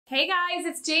Hey guys,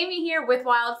 it's Jamie here with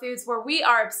Wild Foods, where we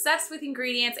are obsessed with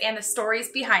ingredients and the stories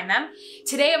behind them.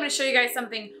 Today I'm going to show you guys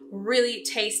something really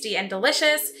tasty and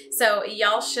delicious, so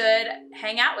y'all should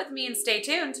hang out with me and stay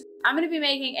tuned. I'm going to be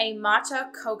making a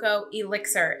matcha cocoa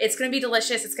elixir. It's going to be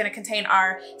delicious. It's going to contain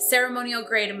our ceremonial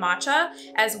grade matcha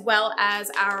as well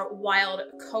as our wild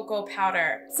cocoa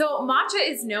powder. So matcha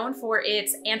is known for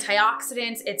its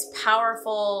antioxidants, its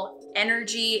powerful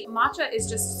energy. Matcha is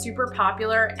just super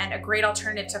popular and a great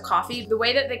alternative to coffee. The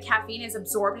way that the caffeine is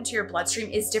absorbed into your bloodstream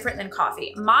is different than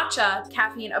coffee. Matcha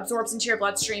caffeine absorbs into your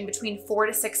bloodstream between 4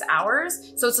 to 6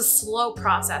 hours. So it's a slow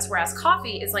process, whereas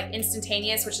coffee is like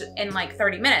instantaneous, which is in like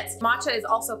 30 minutes. Matcha is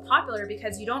also popular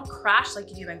because you don't crash like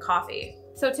you do in coffee.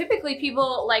 So typically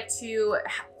people like to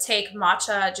take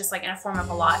matcha just like in a form of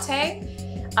a latte,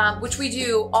 which we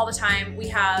do all the time. We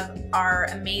have our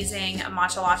amazing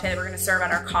matcha latte that we're gonna serve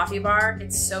at our coffee bar.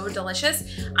 It's so delicious.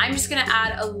 I'm just gonna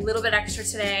add a little bit extra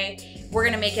today. We're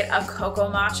gonna make it a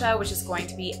cocoa matcha, which is going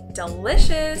to be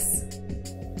delicious.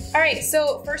 All right,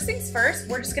 so first things first,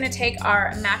 we're just gonna take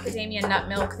our macadamia nut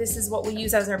milk. This is what we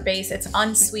use as our base. It's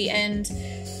unsweetened,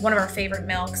 one of our favorite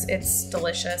milks. It's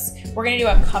delicious. We're gonna do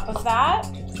a cup of that.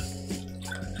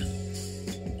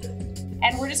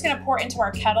 And we're just gonna pour it into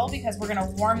our kettle because we're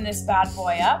gonna warm this bad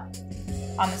boy up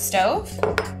on the stove.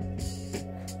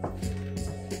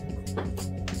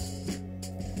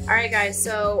 All right guys,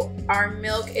 so our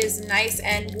milk is nice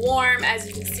and warm, as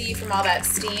you can see from all that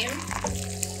steam.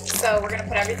 So we're gonna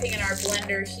put everything in our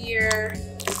blender here.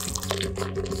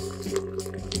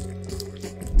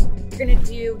 We're gonna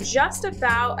do just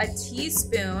about a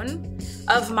teaspoon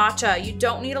of matcha. You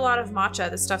don't need a lot of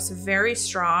matcha. This stuff's very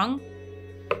strong.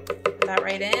 Put that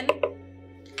right in.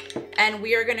 And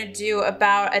we are gonna do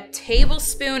about a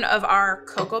tablespoon of our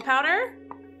cocoa powder.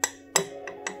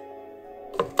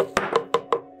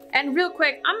 And real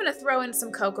quick, I'm gonna throw in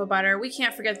some cocoa butter. We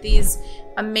can't forget these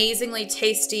amazingly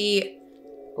tasty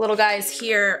little guys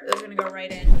here. They're gonna go right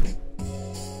in.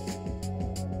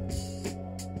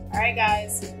 All right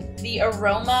guys, the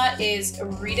aroma is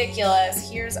ridiculous.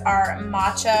 Here's our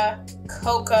matcha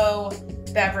cocoa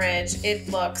beverage. It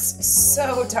looks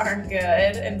so darn good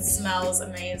and smells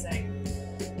amazing.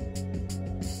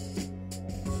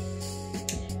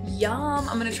 Yum.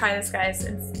 I'm gonna try this, guys,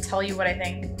 and tell you what I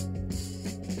think.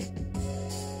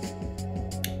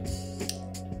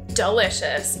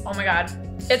 Delicious. Oh my God.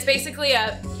 It's basically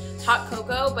a hot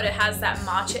cocoa, but it has that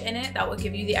matcha in it that will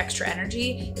give you the extra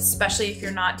energy, especially if you're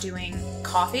not doing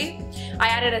coffee. I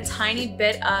added a tiny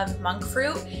bit of monk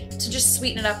fruit to just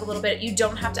sweeten it up a little bit. You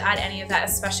don't have to add any of that,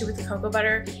 especially with the cocoa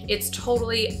butter. It's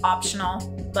totally optional,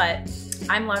 but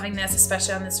I'm loving this,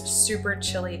 especially on this super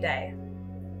chilly day.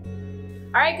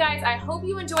 All right, guys, I hope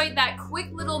you enjoyed that quick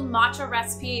little matcha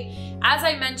recipe. As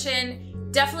I mentioned,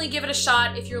 definitely give it a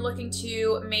shot if you're looking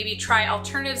to maybe try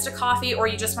alternatives to coffee or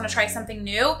you just want to try something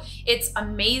new. It's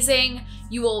amazing.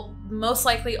 You will most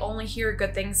likely only hear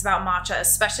good things about matcha,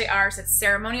 especially ours. It's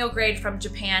ceremonial grade from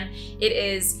Japan. It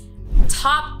is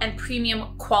top and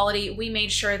premium quality. We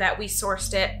made sure that we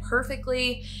sourced it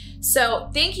perfectly. So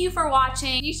thank you for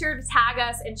watching. Be sure to tag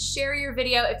us and share your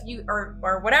video if you,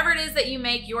 or whatever it is that you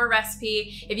make, your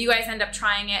recipe, if you guys end up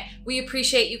trying it. We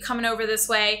appreciate you coming over this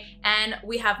way, and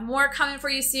we have more coming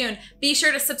for you soon. Be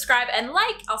sure to subscribe and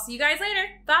like. I'll see you guys later.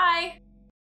 Bye.